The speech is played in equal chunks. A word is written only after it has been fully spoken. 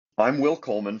I'm Will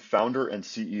Coleman, founder and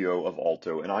CEO of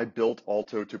Alto, and I built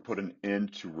Alto to put an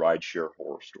end to rideshare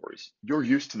horror stories. You're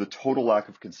used to the total lack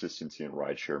of consistency in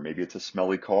rideshare. Maybe it's a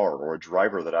smelly car or a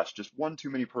driver that asks just one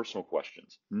too many personal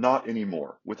questions. Not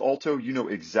anymore. With Alto, you know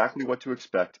exactly what to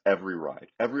expect every ride.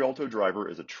 Every Alto driver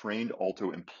is a trained Alto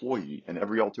employee, and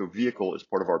every Alto vehicle is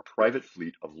part of our private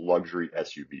fleet of luxury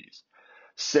SUVs.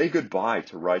 Say goodbye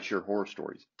to rideshare horror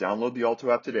stories. Download the Alto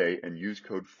app today and use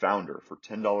code FOUNDER for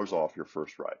 $10 off your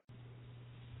first ride.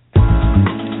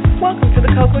 Welcome to the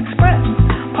Cocoa Express,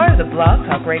 part of the Blog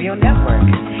Talk Radio Network.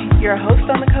 Your host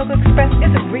on the Cocoa Express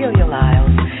is Aurelia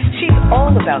Lyles. She's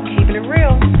all about keeping it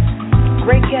real.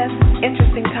 Great guests,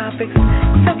 interesting topics,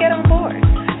 so get on board.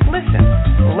 Listen,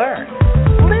 learn,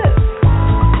 live.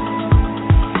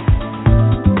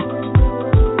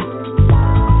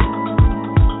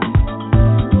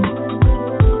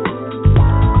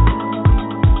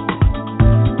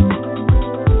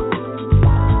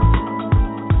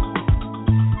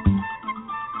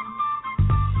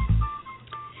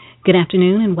 Good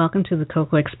afternoon and welcome to the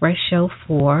Cocoa Express show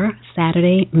for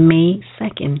Saturday, May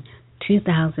 2nd,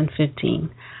 2015.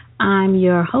 I'm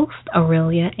your host,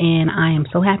 Aurelia, and I am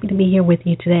so happy to be here with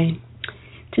you today.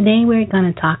 Today we're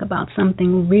going to talk about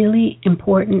something really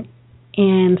important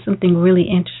and something really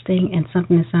interesting and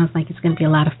something that sounds like it's going to be a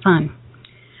lot of fun.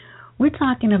 We're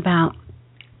talking about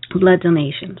blood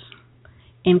donations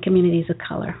in communities of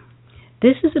color.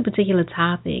 This is a particular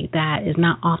topic that is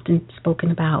not often spoken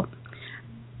about.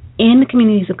 In the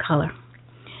communities of color,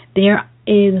 there are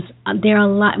a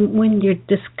lot, when you're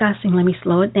discussing, let me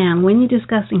slow it down, when you're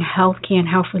discussing health care and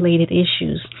health-related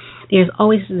issues, there's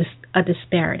always a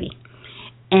disparity.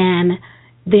 And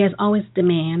there's always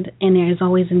demand and there's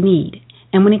always a need.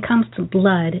 And when it comes to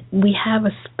blood, we have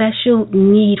a special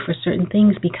need for certain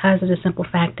things because of the simple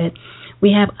fact that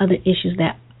we have other issues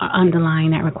that are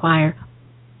underlying that require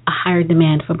a higher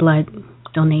demand for blood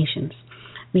donations.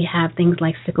 We have things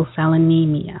like sickle cell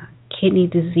anemia, kidney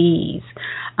disease,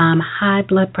 high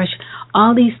blood pressure,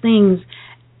 all these things,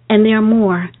 and there are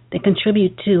more that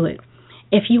contribute to it.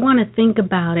 If you want to think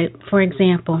about it, for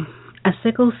example, a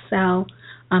sickle cell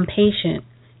patient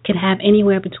could have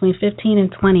anywhere between 15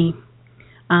 and 20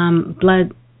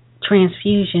 blood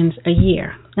transfusions a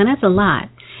year. Now, that's a lot.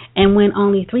 And when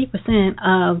only 3%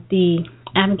 of the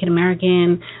African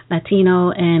American,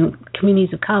 Latino, and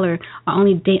communities of color are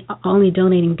only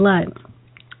donating blood,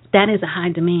 that is a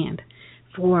high demand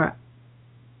for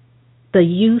the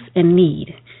use and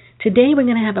need. Today we're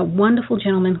going to have a wonderful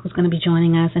gentleman who's going to be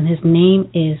joining us, and his name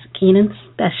is Keenan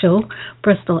Special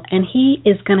Bristol, and he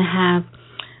is going to have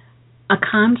a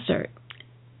concert.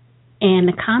 And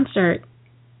the concert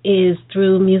is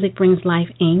through Music Brings Life,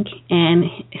 Inc., and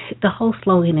the whole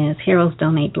slogan is Heroes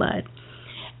Donate Blood.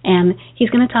 And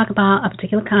he's going to talk about a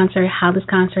particular concert, how this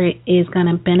concert is going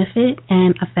to benefit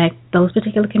and affect those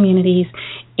particular communities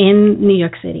in New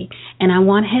York City. And I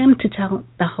want him to tell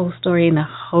the whole story and the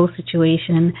whole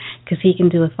situation because he can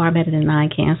do it far better than I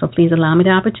can. So please allow me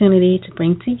the opportunity to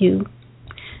bring to you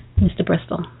Mr.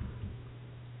 Bristol.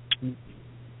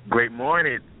 Great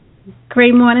morning.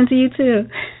 Great morning to you, too.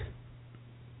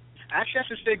 Actually, I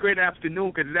should say great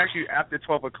afternoon because it's actually after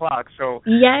 12 o'clock. So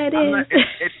yeah, it is.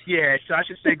 So I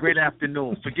should say great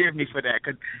afternoon. Forgive me for that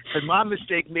because my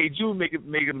mistake made you make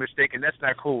a mistake, and that's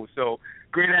not cool. So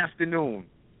great afternoon.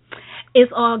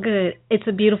 It's all good. It's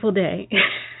a beautiful day.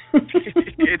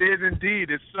 It is indeed.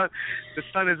 The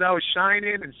sun is out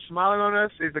shining and smiling on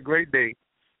us. It's a great day.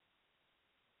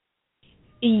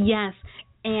 Yes.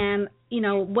 And, you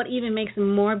know, what even makes it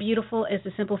more beautiful is the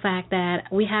simple fact that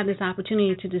we have this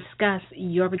opportunity to discuss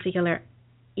your particular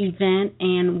event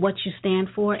and what you stand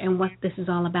for and what this is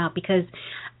all about. Because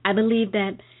I believe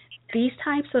that these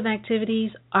types of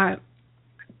activities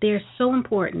they're so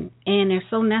important and they're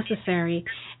so necessary,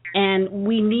 and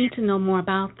we need to know more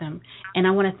about them. And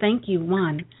I want to thank you,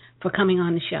 one, for coming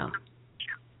on the show.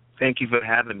 Thank you for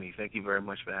having me. Thank you very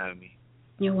much for having me.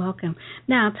 You're welcome.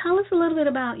 Now, tell us a little bit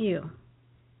about you.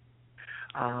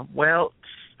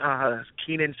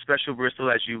 Keenan Special Bristol,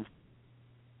 as you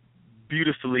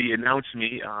beautifully announced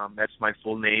me, that's my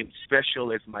full name.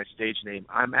 Special is my stage name.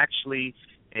 I'm actually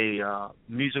a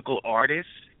musical artist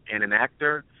and an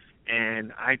actor,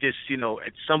 and I just,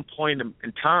 at some point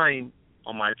in time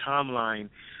on my timeline,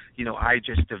 I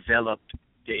just developed.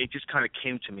 It just kind of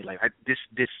came to me like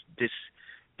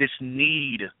this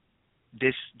need,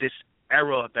 this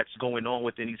era that's going on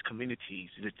within these communities,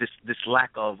 this lack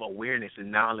of awareness and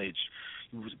knowledge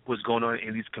was going on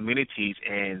in these communities,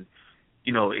 and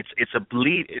it's a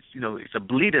bleed. It's a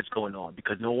bleed that's going on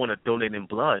because no one is donating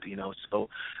blood. So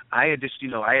I had just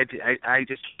I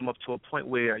just came up to a point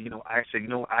where I said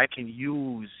I can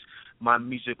use my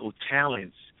musical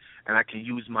talents and I can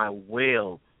use my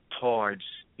will towards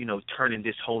turning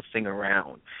this whole thing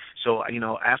around. So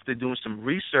after doing some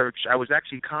research, I was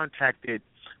actually contacted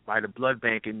by the blood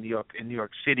bank in New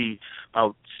York City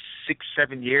about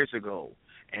 6-7 years ago,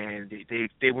 and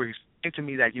they were saying to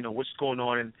me that what's going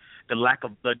on and the lack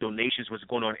of blood donations was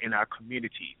going on in our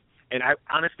community. And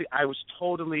I was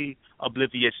totally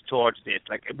oblivious towards this,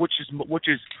 which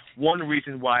is one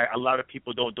reason why a lot of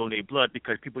people don't donate blood,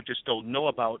 because people just don't know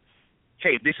about,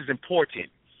 hey, this is important.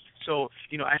 So,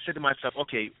 I said to myself,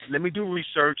 okay, let me do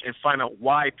research and find out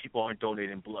why people aren't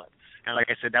donating blood. And like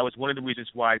I said, that was one of the reasons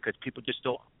why, because people just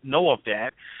don't know of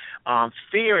that.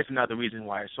 Fear is another reason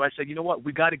why. So I said, you know what,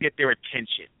 we got to get their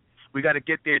attention. We got to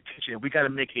get their attention. We got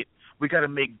to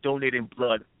make donating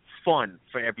blood fun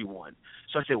for everyone.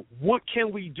 So I said, what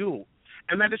can we do?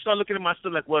 And I just started looking at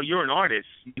myself like, well, you're an artist,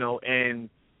 and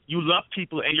you love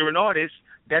people and you're an artist.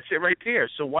 That's it right there.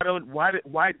 So why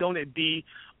don't it be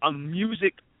a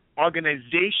music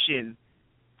organization,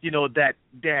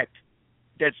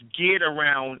 that's geared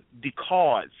around the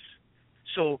cause?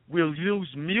 So we'll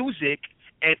use music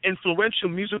and influential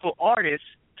musical artists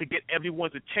to get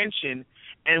everyone's attention.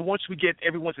 And once we get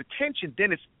everyone's attention,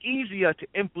 then it's easier to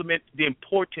implement the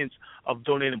importance of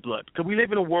donating blood. Because we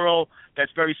live in a world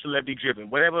that's very celebrity-driven.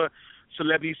 Whatever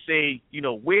celebrities say,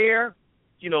 wear,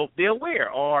 they'll wear.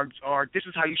 Or this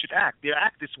is how you should act. They'll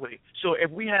act this way. So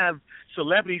if we have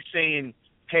celebrities saying,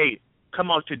 hey,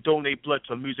 come out to donate blood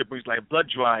to a Music Brings Life blood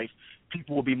drive,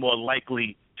 people will be more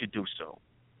likely to do so.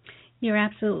 You're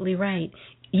absolutely right.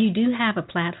 You do have a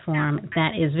platform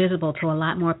that is visible to a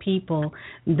lot more people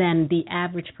than the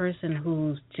average person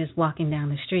who's just walking down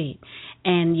the street.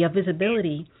 And your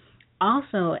visibility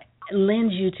also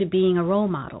lends you to being a role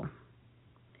model.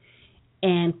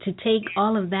 And to take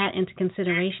all of that into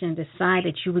consideration and decide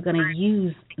that you were going to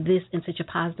use this in such a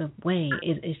positive way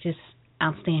is just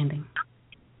outstanding.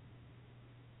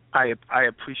 I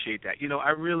appreciate that. I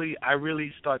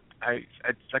really thought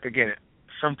it's like, again, at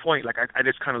some point, like I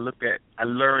just kind of I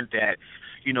learned that,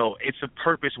 it's a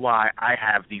purpose why I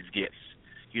have these gifts.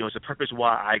 It's a purpose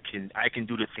why I can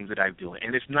do the things that I do.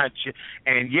 And it's not just,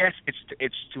 and yes,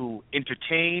 it's to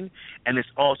entertain, and it's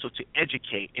also to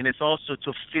educate, and it's also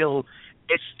to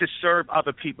it's to serve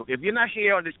other people. If you're not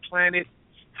here on this planet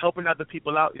helping other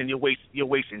people out, then you're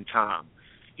wasting time.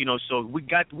 So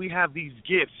we have these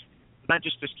gifts, not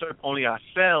just to serve only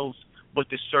ourselves, but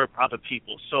to serve other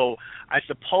people. So I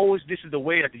suppose this is the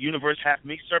way that the universe has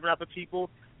me serving other people,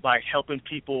 by helping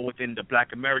people within the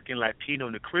Black American, Latino,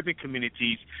 and the Caribbean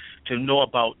communities to know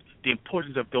about the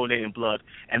importance of donating blood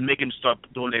and make them start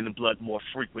donating blood more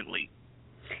frequently.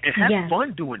 And have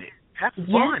fun doing it. Have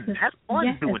fun. Yes. Have fun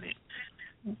Yes. doing it.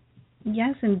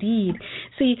 Yes, indeed.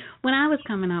 See, when I was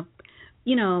coming up,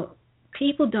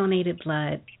 people donated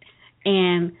blood,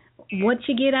 and what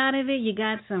you get out of it, you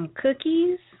got some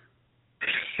cookies,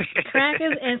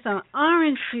 crackers, and some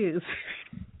orange juice.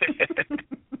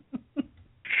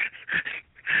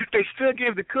 They still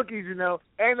give the cookies, and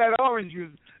that orange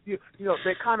juice.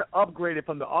 They kind of upgraded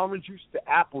from the orange juice to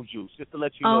apple juice, just to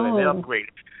let you know that they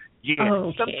upgraded. Yeah.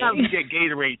 Okay. Sometimes you get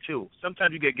Gatorade too.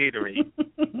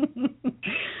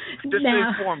 Just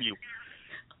to inform you.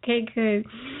 Okay, good.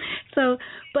 So,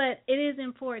 but it is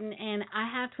important, and I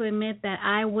have to admit that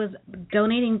I was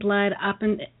donating blood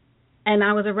and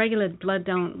I was a regular blood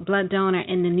donor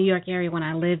in the New York area when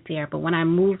I lived there. But when I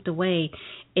moved away,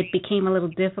 it became a little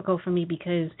difficult for me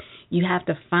because you have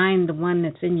to find the one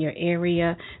that's in your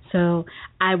area. So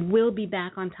I will be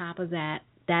back on top of that.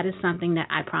 That is something that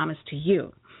I promised to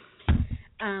you.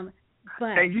 And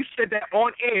you said that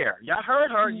on air. Y'all heard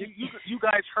her. You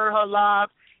guys heard her live.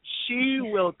 She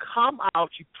will come out.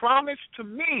 She promised to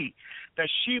me that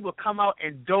she will come out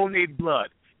and donate blood.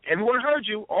 Everyone heard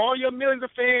you. All your millions of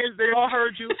fans, they all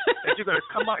heard you. That you're going to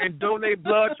come out and donate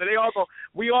blood. So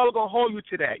we all going to hold you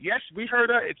to that. Yes, we heard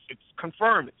her. It's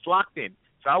confirmed. It's locked in.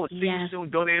 So I will see you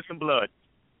soon donating some blood.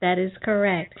 That is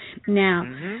correct. Now,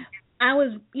 I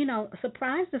was,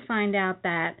 surprised to find out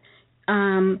that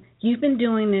you've been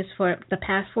doing this for the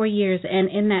past 4 years, and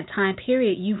in that time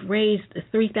period, you've raised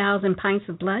 3,000 pints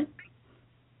of blood?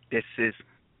 This is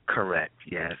correct,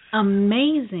 yes.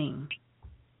 Amazing.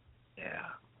 Yeah.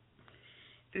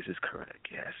 This is correct,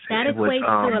 yes. That equates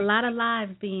to a lot of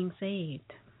lives being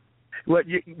saved. Well,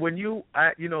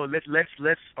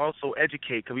 let's also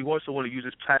educate, because we also want to use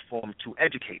this platform to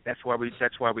educate. That's why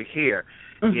we're here,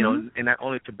 and not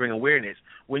only to bring awareness.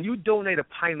 When you donate a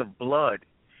pint of blood,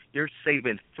 you're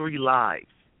saving 3 lives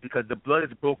because the blood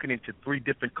is broken into 3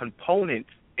 different components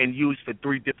and used for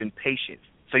 3 different patients.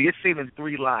 So you're saving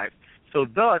 3 lives. So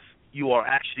thus, you are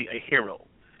actually a hero.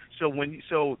 So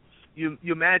you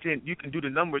imagine, you can do the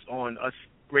numbers on us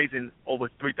raising over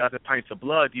 3,000 pints of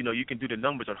blood. You can do the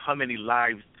numbers on how many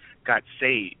lives got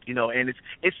saved. And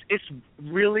it's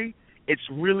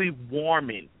really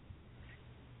warming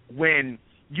when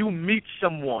you meet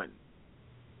someone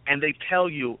and they tell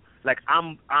you, like,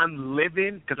 I'm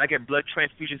living because I get blood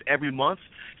transfusions every month.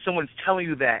 Someone's telling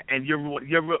you that, and you're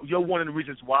one of the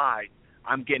reasons why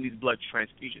I'm getting these blood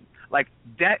transfusions. Like,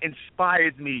 that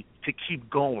inspires me to keep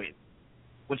going.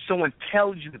 When someone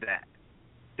tells you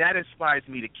that inspires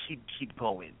me to keep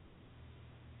going.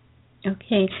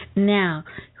 Okay. Now,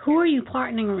 who are you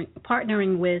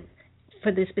partnering with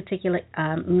for this particular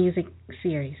music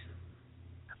series?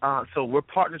 So we're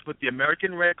partners with the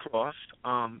American Red Cross.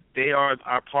 They are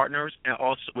our partners, and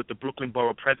also with the Brooklyn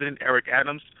Borough President, Eric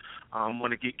Adams. I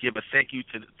want to give a thank you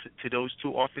to those 2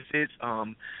 offices,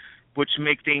 which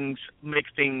make things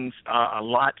a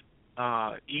lot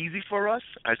easy for us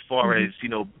as far as,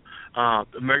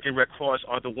 American Red Cross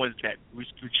are the ones that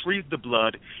retrieve the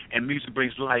blood, and Music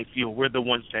Brings Life, we're the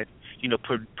ones that,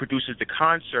 produces the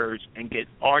concerts and get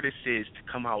artists to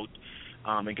come out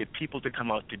and get people to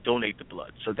come out to donate the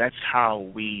blood. So that's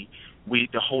how the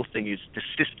whole thing is the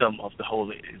system of the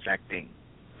whole exact thing.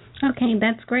 Okay,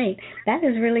 that's great. That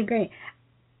is really great.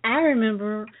 I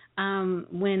remember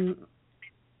when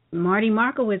Marty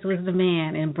Markowitz was the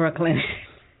man in Brooklyn.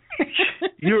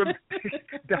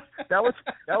 That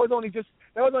was only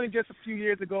just a few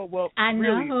years ago. Well, I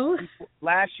know. Really,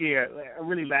 last year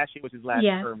was his last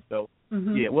term. So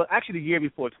yeah, well, actually the year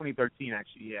before, 2013,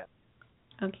 actually, yeah.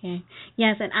 Okay.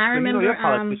 Yes, and I remember.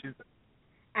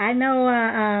 I know.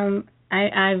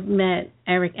 I've met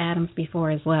Eric Adams before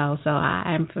as well, so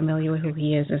I'm familiar with who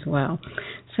he is as well.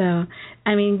 So,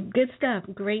 I mean, good stuff.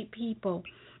 Great people.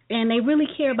 And they really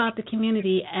care about the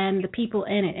community and the people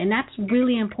in it. And that's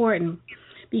really important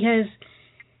because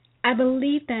I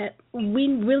believe that we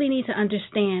really need to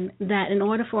understand that in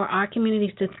order for our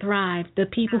communities to thrive, the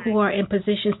people who are in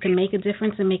positions to make a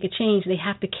difference and make a change, they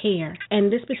have to care.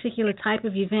 And this particular type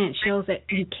of event shows that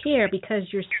you care because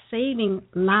you're saving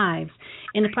lives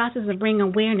in the process of bringing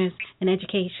awareness and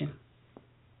education.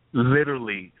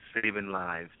 Literally saving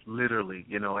lives, literally,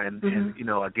 and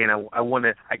again, I want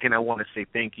to say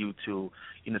thank you to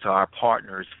to our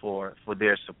partners for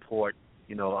their support,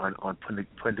 on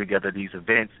putting together these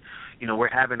events. We're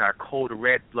having our Code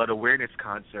Red Blood Awareness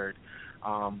Concert,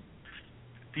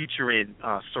 featuring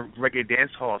reggae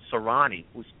dancehall Sarani,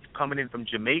 who's coming in from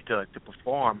Jamaica to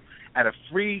perform at a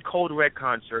free Code Red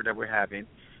concert that we're having.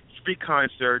 Free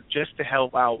concert just to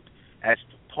help out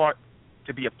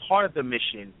to be a part of the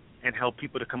mission and help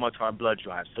people to come out to our blood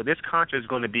drive. So this concert is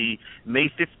going to be May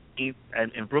 15th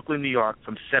in Brooklyn, New York,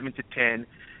 from 7 to 10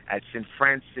 at St.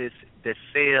 Francis de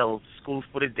Sales School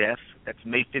for the Deaf. That's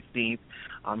May 15th.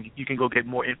 You can go get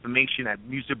more information at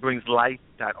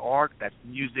musicbringslife.org. That's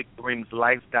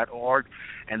musicbringslife.org.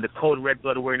 And the Code Red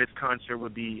Blood Awareness Concert will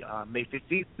be May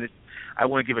 15th. I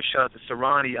want to give a shout out to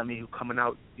Sarani, who's coming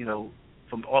out,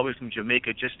 from all the way from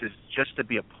Jamaica just to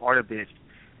be a part of this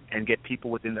and get people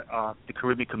within the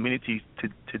Caribbean communities to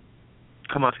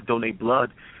come out to donate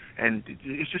blood. And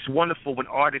it's just wonderful when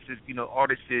artists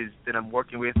that I'm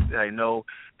working with, that I know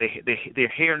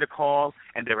they're hearing the call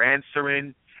and they're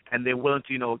answering and they're willing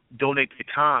to donate their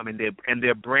time and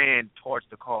their brand towards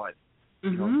the cause.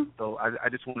 So I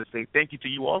just want to say thank you to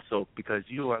you also, because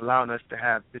you are allowing us to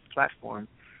have this platform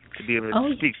to be able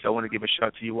to speak. So I want to give a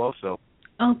shout to you also.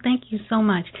 Oh, thank you so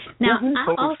much. Now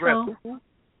I also.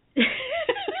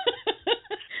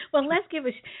 Well, let's give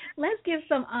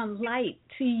some light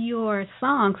to your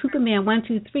song Superman 1,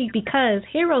 2, 3, because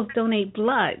heroes donate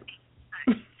blood.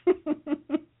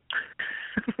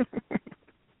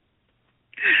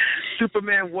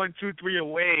 Superman 1, 2, 3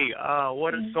 away.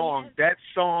 What a song! That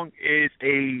song is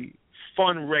a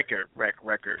fun record.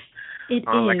 It is.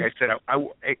 Like I said,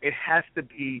 it has to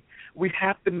be. We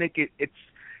have to make it.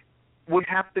 We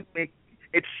have to make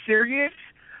it serious,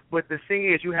 but the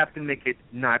thing is, you have to make it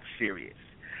not serious.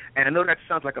 And I know that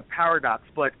sounds like a paradox,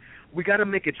 but we got to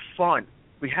make it fun.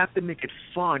 We have to make it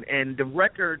fun. And the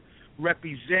record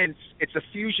represents, it's a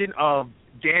fusion of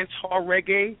dancehall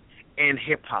reggae and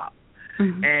hip-hop.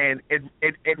 Mm-hmm. And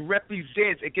it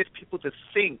represents, it gets people to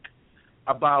think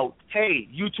about, hey,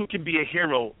 you too can be a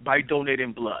hero by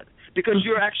donating blood. Because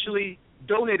you're actually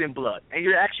donating blood, and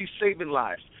you're actually saving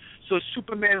lives. So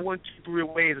Superman 1, 2, 3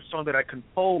 Away is a song that I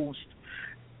composed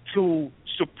to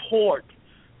support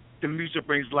the Music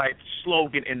Brings Life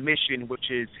slogan and mission, which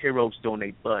is Heroes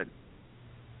Donate Blood.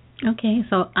 Okay,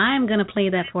 so I'm going to play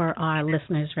that for our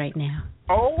listeners right now.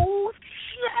 Oh,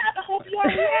 shit. I hope you're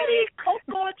ready.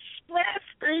 Coco Express,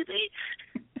 baby.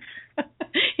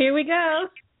 Here we go.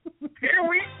 Here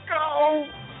we go.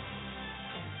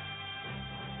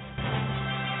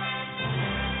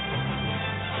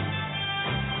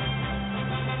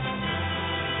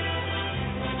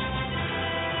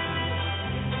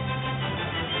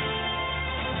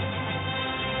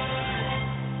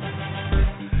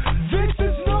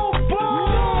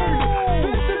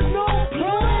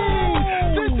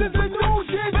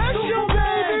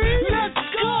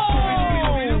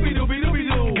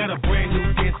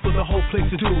 Place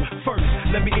to do. First,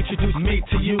 let me introduce me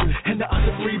to you and the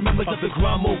other three members of the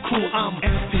Gramo crew. I'm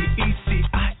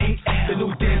MCECIAL, the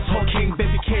new dancehall king,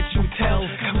 baby, can't you tell?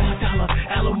 Come on, dollar,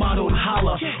 Alomado, and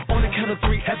holla. On the count of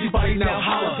three, everybody now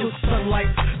holla. Feel sunlight,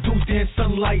 do dance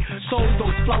sunlight, so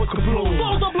those flowers can bloom.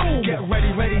 Get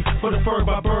ready for the fur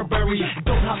by Burberry.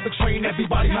 Don't hop the train,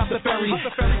 everybody hop the ferry.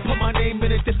 Put my name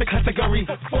in a different category,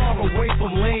 far away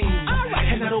from lame.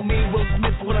 And I don't mean Will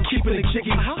Smith when I'm keeping it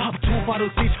jiggy. Pop 2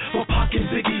 bottles each for Pac and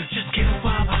Biggie. Just get a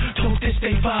vibe, don't diss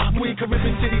they vibe. We in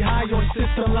Caribbean City High on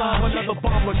System Live. Another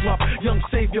bomber drop, young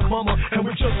savior mama, and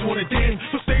we just wanna dance,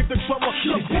 so save the drummer.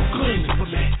 Young Brooklyn,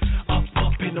 Superman,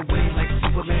 up in the way like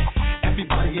Superman.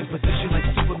 Everybody in position like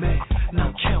Superman.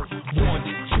 Now count 1,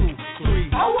 2,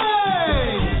 3.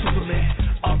 Away! Superman,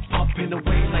 up in the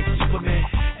way like Superman.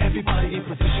 Everybody in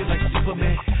position like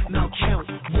Superman. Now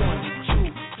count 1, 2,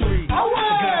 3.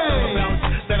 Away!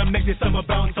 That I make this summer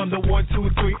bounce on the 1, 2,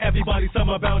 3. Everybody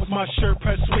summer bounce, my shirt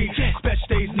press sweet. Special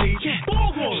days need.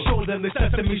 Show them the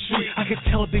Sesame Street. I can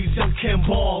tell these young can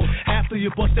ball. After you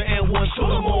bust the N1,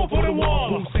 show them all for the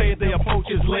wall. Who say their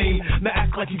approach is lame? Now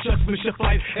act like you just missed your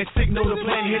flight and signal the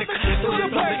plane. Here to signal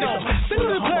the plane.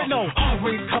 No, hard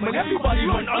race coming. Everybody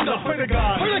run under. Pray to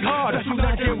God. That you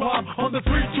not get robbed on the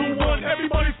 3, 2, 1.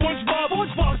 Everybody SpongeBob.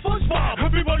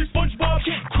 Everybody SpongeBob.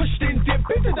 Christian dip.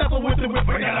 Beat the devil with the whip.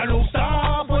 And I don't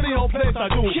stop. What the old place I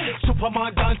do?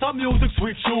 Superman dance, our music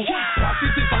sweet too.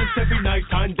 Practice the dance every night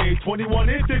and day. 21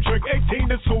 is the trick, 18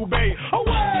 is to bay.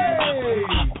 Away!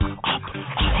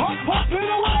 Hop and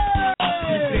away!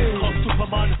 Called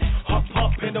Superman.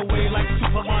 Hop and away like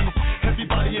Superman.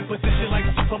 Everybody in position like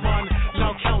Superman.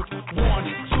 Now count 1,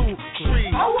 2, 3.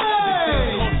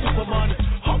 Away! Called Superman.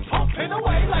 Hop and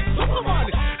away like Superman.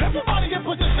 Everybody in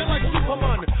position like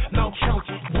Superman. Now count 1,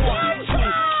 2, 3.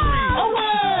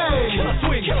 Away!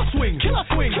 Killer swing.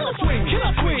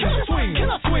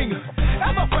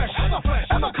 Ever fresh,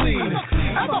 ever clean,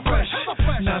 ever fresh.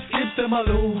 Now skip the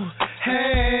Maloo,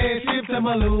 hey, skip the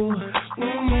Maloo,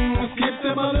 skip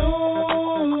the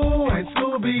Maloo, and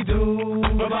Scooby Doo.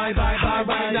 Bye.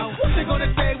 Now what you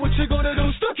gonna say? What you gonna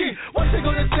do, Stooky? What you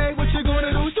gonna say? What you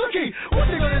gonna do, Stooky? What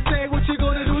you gonna say? What you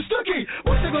gonna do, Stooky?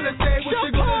 What you gonna say? What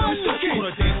you gonna do, Stooky?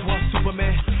 Gonna dance while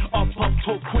Superman, up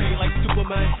to queen like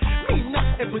Superman. Me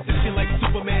not in position like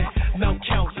Superman. Now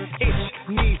count each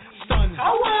knee, son.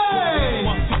 Away!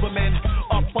 While Superman,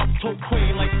 up to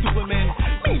queen like Superman.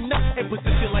 Me not in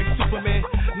position like Superman.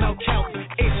 Now count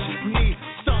each knee,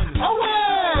 son. Away!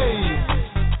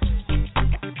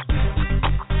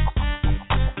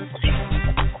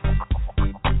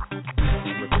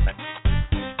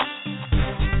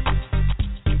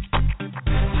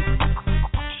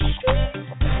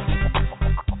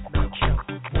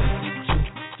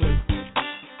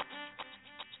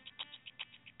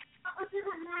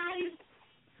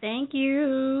 Thank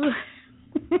you.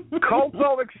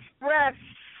 Coco Express.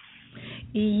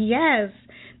 Yes.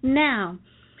 Now,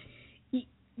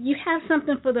 you have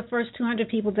something for the first 200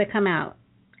 people that come out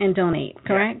and donate,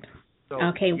 correct? Yes. So,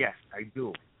 okay. Yes, I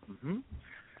do. Mm-hmm.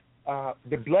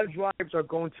 The blood drives are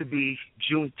going to be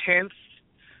June 10th,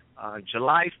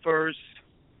 July 1st,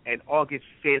 and August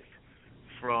 5th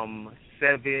from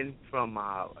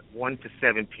 1 to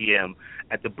 7 p.m.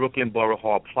 at the Brooklyn Borough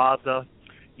Hall Plaza.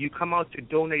 You come out to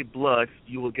donate blood,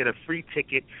 you will get a free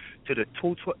ticket to the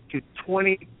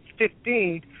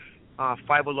 2015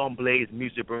 Five Alarm Blaze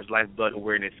Music Brings Life Blood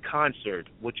Awareness Concert,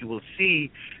 which you will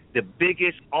see the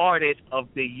biggest artist of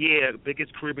the year,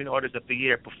 biggest Caribbean artist of the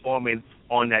year performing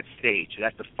on that stage.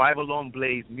 That's the Five Alarm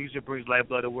Blaze Music Brings Life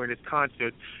Blood Awareness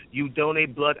Concert. You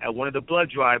donate blood at one of the blood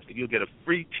drives, and you'll get a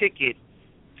free ticket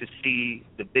to see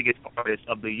the biggest artist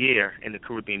of the year in the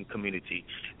Caribbean community.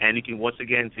 And you can, once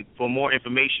again, for more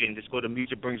information, just go to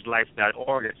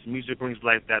musicbringslife.org. That's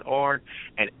musicbringslife.org.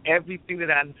 And everything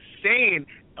that I'm saying,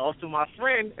 also my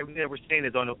friend, everything that we're saying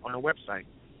is on the website.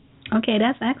 Okay,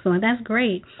 that's excellent. That's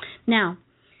great. Now,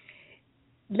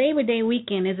 Labor Day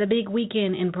weekend is a big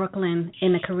weekend in Brooklyn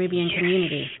in the Caribbean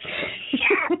community.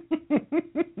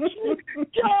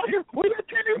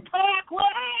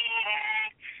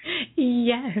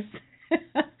 Yes.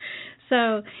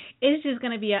 So it's just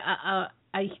going to be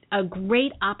a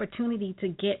great opportunity to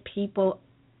get people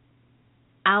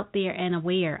out there and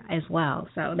aware as well.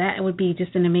 So that would be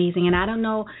just an amazing. And I don't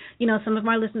know, some of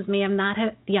our listeners may have not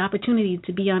had the opportunity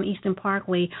to be on Eastern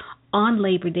Parkway on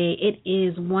Labor Day. It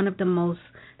is one of the most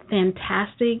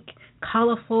fantastic,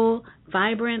 colorful,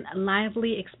 vibrant,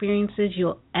 lively experiences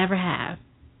you'll ever have.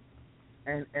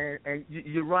 And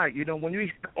you're right. When you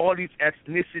have all these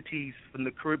ethnicities from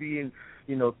the Caribbean,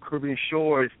 Caribbean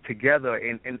shores together,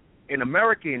 and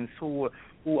Americans who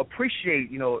appreciate,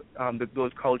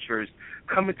 those cultures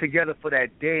coming together for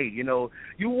that day.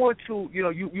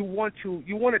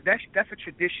 That's a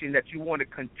tradition that you want to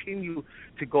continue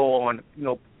to go on,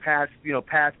 past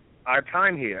our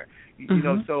time here.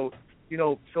 So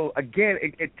again,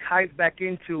 it ties back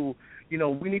into,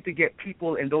 we need to get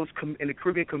people in the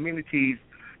Caribbean communities,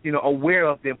 aware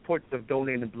of the importance of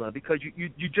donating blood, because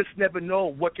you just never know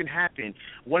what can happen.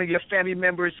 One of your family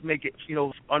members may get,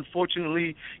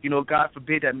 unfortunately, God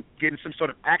forbid, that get in some sort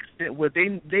of accident where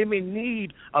they may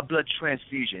need a blood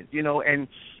transfusion, and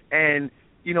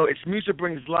it's Music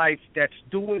Brings Life that's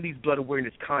doing these blood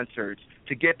awareness concerts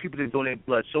to get people to donate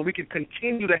blood, so we can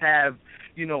continue to have,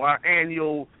 our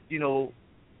annual,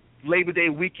 Labor Day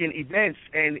weekend events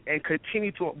and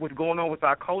continue to what's going on with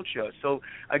our culture. So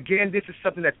again, this is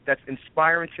something that's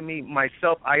inspiring to me.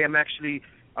 Myself, I am actually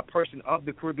a person of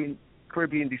the Caribbean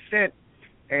descent,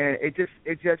 and it just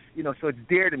so it's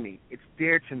dear to me. It's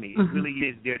dear to me. It really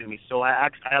is dear to me. So I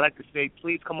like to say,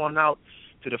 please come on out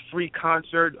to the free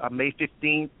concert May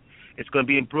 15th. It's going to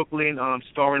be in Brooklyn,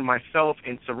 starring myself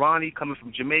and Sarani coming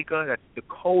from Jamaica. That's the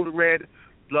Code Red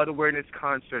Blood Awareness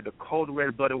Concert, the Code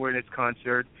Red Blood Awareness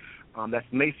Concert. That's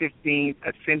May 15th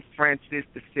at St. Francis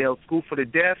de Sales School for the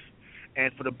Deaf.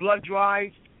 And for the blood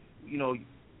drive,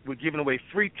 we're giving away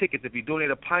free tickets if you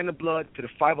donate a pint of blood to the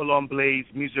 5 Alarm Blaze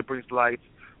Music Brings Life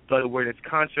Blood Awareness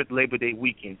Concert Labor Day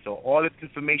weekend. So all this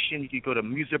information, you can go to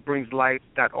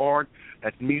musicbringslife.org.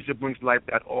 That's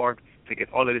musicbringslife.org to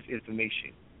get all of this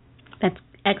information. That's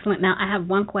excellent. Now, I have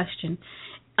one question.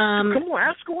 Come on,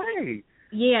 ask away.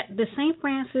 Yeah, the St.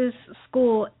 Francis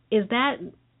School, is that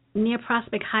near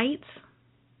Prospect Heights?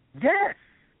 Yes.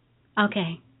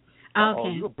 Okay.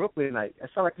 Okay. You're a Brooklynite. I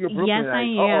sound like you're a Brooklynite. Yes, I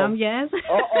am. Yes.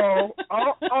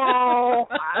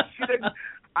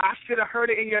 I should have heard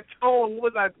it in your tone.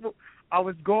 I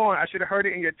was gone. I should have heard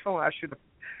it in your tone. I should have.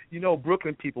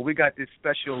 Brooklyn people, we got this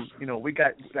special. We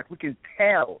can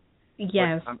tell.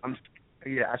 Yes.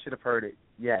 I should have heard it.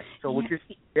 Yes. So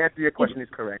the answer to your question is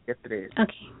correct. Yes, it is.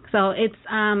 Okay. So it's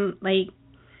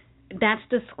that's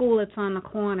the school. It's on the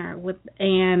corner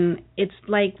and it's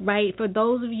right for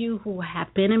those of you who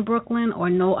have been in Brooklyn or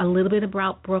know a little bit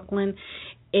about Brooklyn.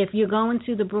 If you're going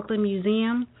to the Brooklyn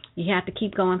Museum, you have to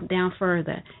keep going down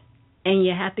further, and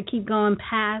you have to keep going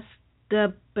past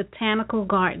the Botanical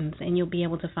Gardens, and you'll be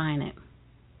able to find it.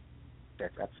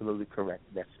 That's absolutely correct.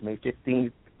 That's May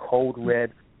 15th, Code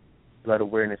Red Blood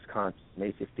Awareness Concert,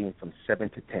 May 15th from 7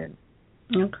 to 10.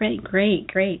 Oh, great.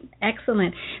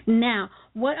 Excellent. Now,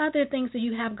 what other things do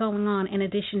you have going on in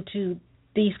addition to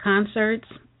these concerts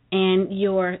and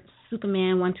your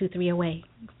Superman 123 Away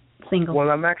single? Well,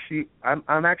 I'm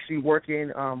actually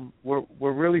working. We're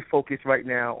really focused right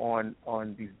now on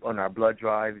our blood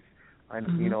drives, and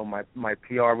my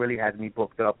PR really has me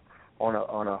booked up on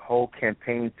a whole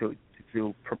campaign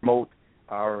to promote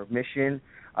our mission.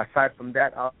 Aside from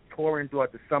that, I'll be touring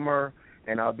throughout the summer,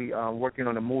 and I'll be working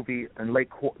on a movie in late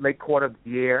quarter of the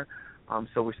year.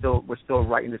 So we're still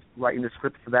writing the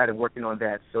script for that and working on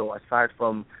that. So aside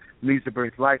from Music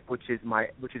Brings Life, which is my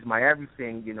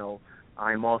everything,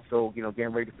 I'm also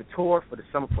getting ready for tour for the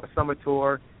summer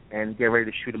tour and getting ready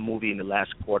to shoot a movie in the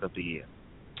last quarter of the year.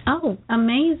 Oh,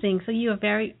 amazing! So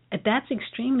that's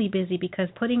extremely busy because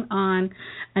putting on,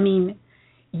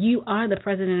 you are the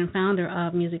president and founder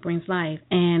of Music Brings Life,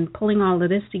 and pulling all of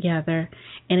this together,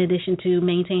 in addition to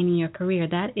maintaining your career,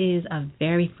 that is a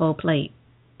very full plate.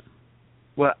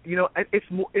 Well, it's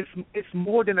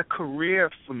more than a career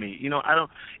for me.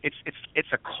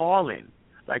 It's a calling.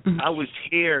 I was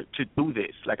here to do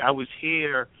this. I was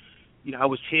here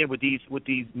with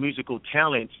these musical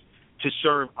talents to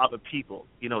serve other people.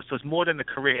 So it's more than a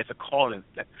career. It's a calling.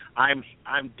 I'm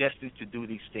destined to do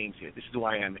these things here. This is who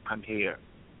I am. I'm here.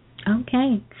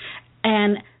 Okay.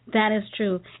 And that is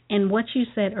true. And what you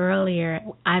said earlier,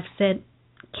 I've said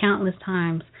countless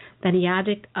times that the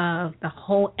object of the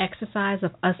whole exercise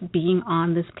of us being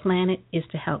on this planet is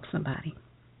to help somebody.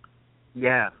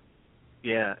 Yeah,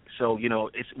 yeah. So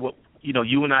it's what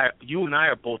you and I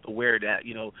are both aware that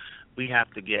we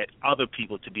have to get other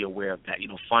people to be aware of that.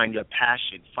 Find your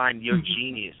passion, find your Mm-hmm.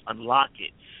 genius, unlock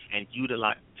it, and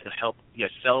utilize it to help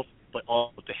yourself, but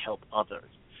also to help others.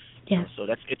 Yes. So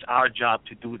it's our job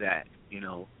to do that.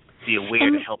 Be aware to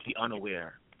And help the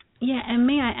unaware. yeah, and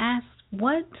may I ask,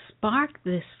 what sparked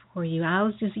this for you? I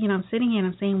was just, I'm sitting here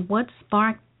and I'm saying, what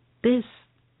sparked this?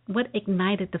 What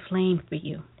ignited the flame for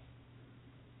you?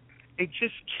 It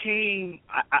just came.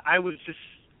 I was just,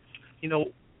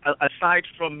 aside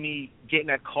from me getting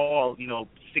that call,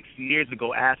 6 years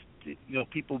ago, asked,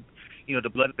 people, the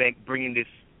blood bank bringing this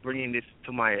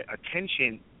to my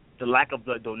attention, the lack of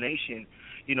blood donation.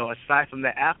 Aside from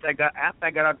that, after I got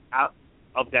out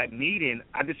of that meeting,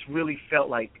 I just really felt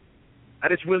like, I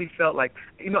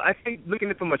think looking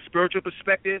at it from a spiritual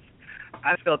perspective,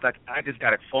 I felt like I just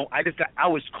got a phone. I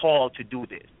was called to do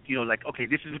this. Like, okay,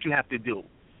 this is what you have to do.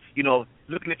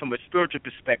 Looking at it from a spiritual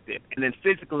perspective, and then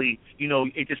physically,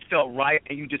 it just felt right,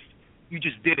 and you just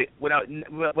did it without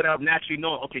naturally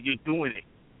knowing. Okay, you're doing it.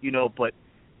 But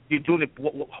you're doing it.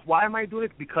 Why am I doing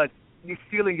it? Because you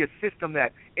feel in your system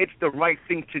that it's the right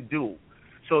thing to do.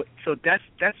 So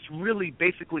that's really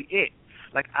basically it.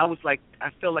 I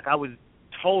felt like I was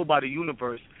told by the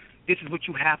universe, this is what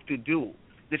you have to do.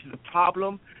 This is a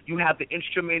problem. You have the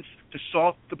instruments to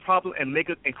solve the problem and make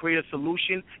it and create a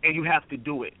solution, and you have to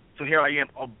do it. So here I am,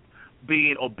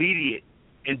 being obedient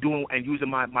and using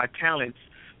my talents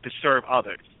to serve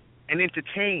others and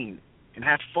entertain and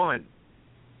have fun.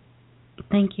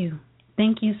 Thank you.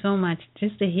 Thank you so much.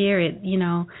 Just to hear it,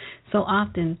 so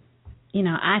often,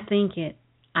 I think it.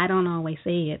 I don't always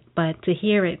say it, but to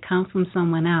hear it come from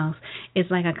someone else is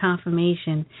like a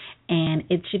confirmation, and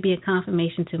it should be a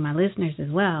confirmation to my listeners as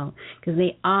well, because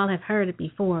they all have heard it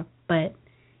before, but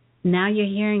now you're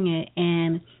hearing it,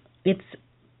 and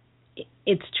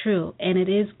it's true, and it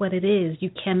is what it is. You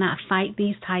cannot fight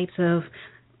these types of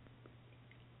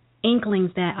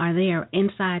inklings that are there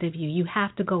inside of you. You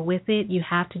have to go with it. You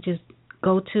have to just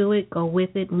go to it, go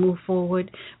with it, move forward,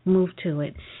 move to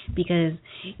it, because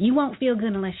you won't feel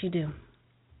good unless you do.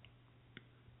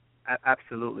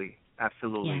 Absolutely. Yes.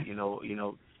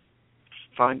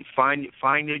 Find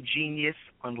your genius,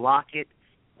 unlock it,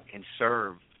 and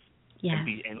serve. Yes.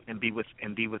 And be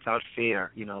without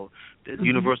fear. The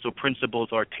universal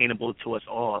principles are attainable to us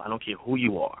all. I don't care who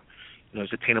you are.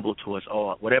 It's attainable to us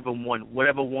all. Whatever one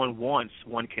wants,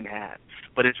 one can have.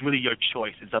 But it's really your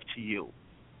choice. It's up to you.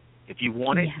 If you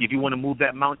want it, if you want to move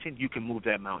that mountain, you can move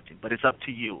that mountain. But it's up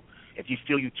to you. If you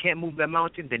feel you can't move that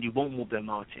mountain, then you won't move that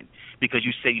mountain because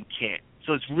you say you can't.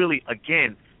 So it's really,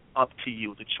 again, up to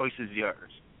you. The choice is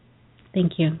yours.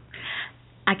 Thank you.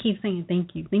 I keep saying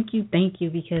thank you,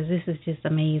 because this is just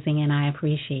amazing, and I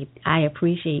appreciate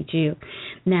you.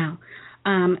 Now,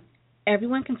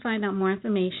 everyone can find out more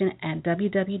information at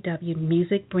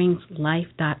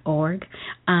www.musicbringslife.org.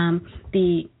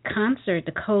 The concert,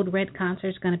 the Code Red concert,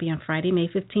 is going to be on Friday, May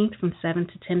 15th from 7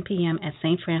 to 10 p.m. at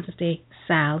St. Francis de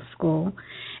Sales School,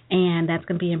 and that's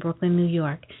going to be in Brooklyn, New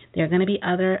York. There are going to be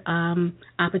other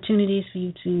opportunities for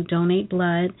you to donate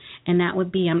blood, and that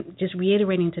would be, I'm just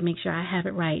reiterating to make sure I have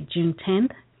it right, June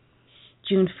 10th,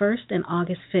 June 1st, and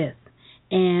August 5th.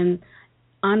 And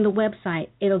on the website,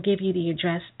 it'll give you the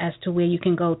address as to where you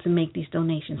can go to make these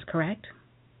donations, correct?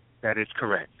 That is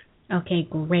correct. Okay,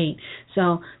 great.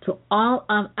 So to all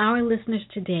of our listeners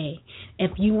today,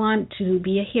 if you want to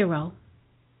be a hero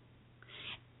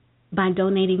by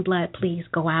donating blood, please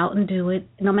go out and do it,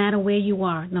 no matter where you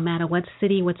are, no matter what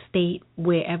city, what state,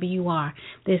 wherever you are.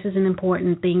 This is an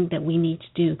important thing that we need to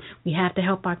do. We have to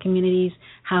help our communities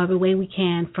however way we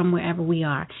can from wherever we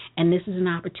are. And this is an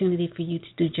opportunity for you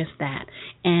to do just that.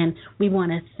 And we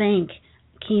want to thank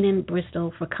Keenan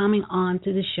Bristow for coming on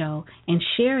to the show and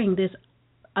sharing this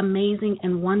amazing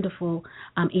and wonderful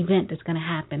event that's going to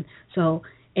happen. So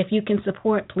if you can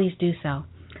support, please do so.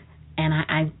 And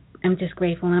I'm just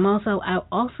grateful. And I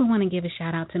also want to give a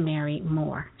shout out to Mary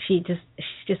Moore. She's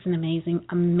just an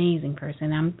amazing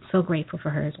person. I'm so grateful for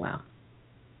her as well.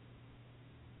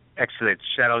 Excellent.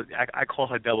 Shout out. I call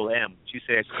her Double M. She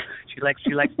says she likes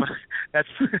my that's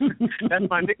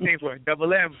my nickname for her,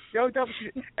 Double M. Yo, Double.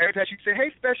 Every time she say, "Hey,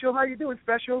 Special, how you doing,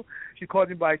 Special?" She calls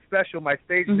me by Special, my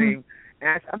stage name.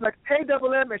 And I'm like, "Hey,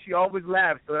 Double M," and she always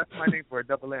laughs. So that's my name for her,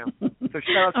 Double M. So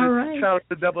shout out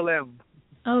to Double M.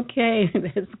 Okay,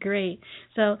 that's great.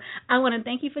 So I want to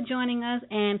thank you for joining us.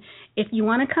 And if you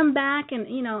want to come back and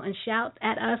and shout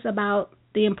at us about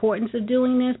the importance of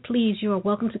doing this, please, you are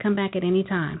welcome to come back at any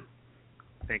time.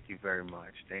 Thank you very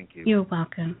much. Thank you. You're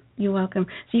welcome. You're welcome.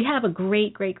 So you have a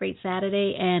great, great, great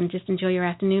Saturday, and just enjoy your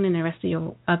afternoon and the rest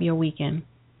of your weekend.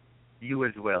 You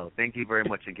as well. Thank you very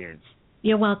much again.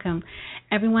 You're welcome.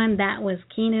 Everyone, that was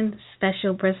Keenan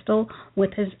Special Bristol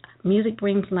with his Music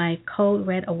Brings Life Code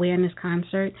Red Awareness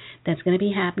Concert that's going to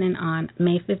be happening on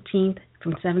May 15th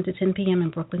from 7 to 10 p.m.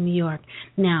 in Brooklyn, New York.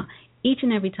 Now, each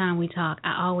and every time we talk,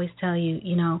 I always tell you,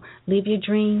 live your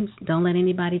dreams. Don't let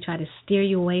anybody try to steer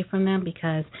you away from them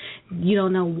because you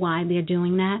don't know why they're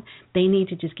doing that. They need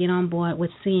to just get on board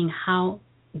with seeing how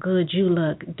good you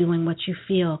look doing what you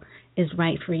feel is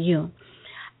right for you.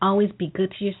 Always be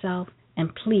good to yourself, and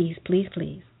please, please,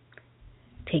 please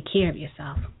take care of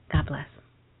yourself. God bless.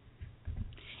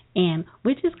 And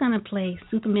we're just going to play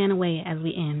Superman Away as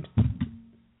we end.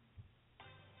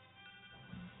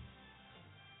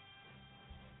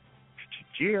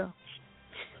 Yeah.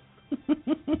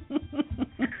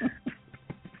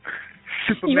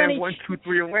 Superman 1, 2,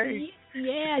 3 away.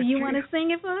 Yeah, you want to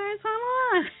sing it for us? Come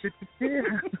on.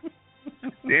 Yeah.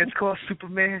 Dance called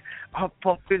Superman. Up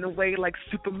and away like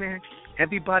Superman.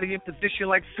 Everybody in position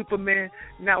like Superman.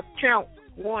 Now count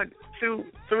 1, 2,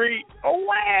 3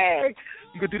 away.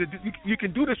 You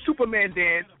can do the Superman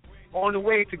dance on the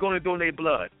way to going to donate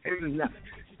blood. And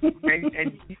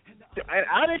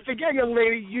I didn't forget, young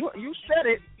lady. You said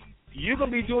it. You're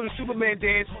gonna be doing the Superman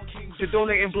dance to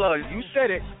donating blood. You said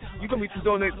it. You're gonna be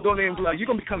donating blood. You're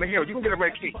gonna become a hero. You're gonna get a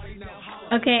red key.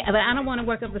 Okay, but I don't want to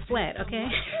work up the sweat. Okay.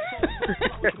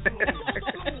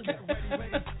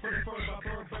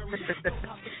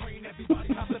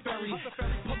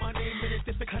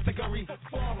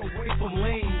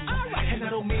 And I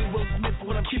don't mean Will Smith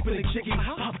when I'm keeping it jiggy.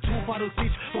 Pop 2 bottles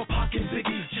each for Pac and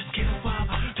Biggie. Just get a vibe,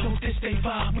 don't dish they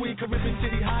vibe. We in Caribbean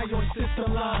City high on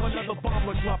System Live. Another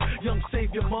bomber drop, young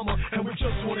save your mama. And we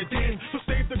just wanna dance, so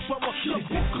save the drummer. Young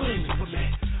Brooklyn.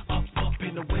 Superman, up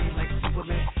and away like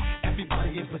Superman.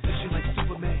 Everybody in position like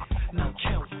Superman. Now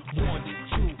count 1,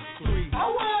 2, 3.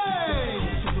 Away!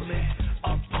 Superman,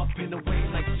 up and away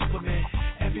like Superman.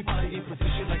 Everybody in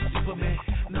position like Superman.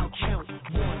 Now count 1,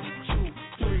 2,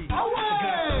 3.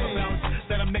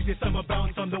 That I make this summer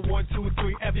bounce on the 1, 2,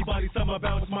 3. Everybody summer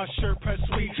bounce. My shirt press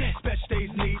sweet. Special days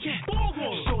need.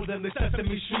 Show them the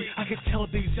Sesame Street. I can tell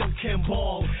these young can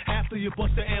ball. After you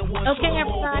bust the N1. Okay,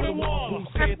 everybody.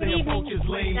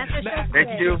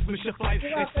 Thank you.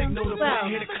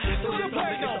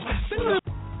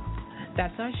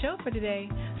 That's our show for today.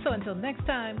 So until next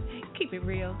time, keep it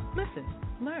real, listen,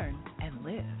 learn, and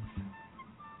live.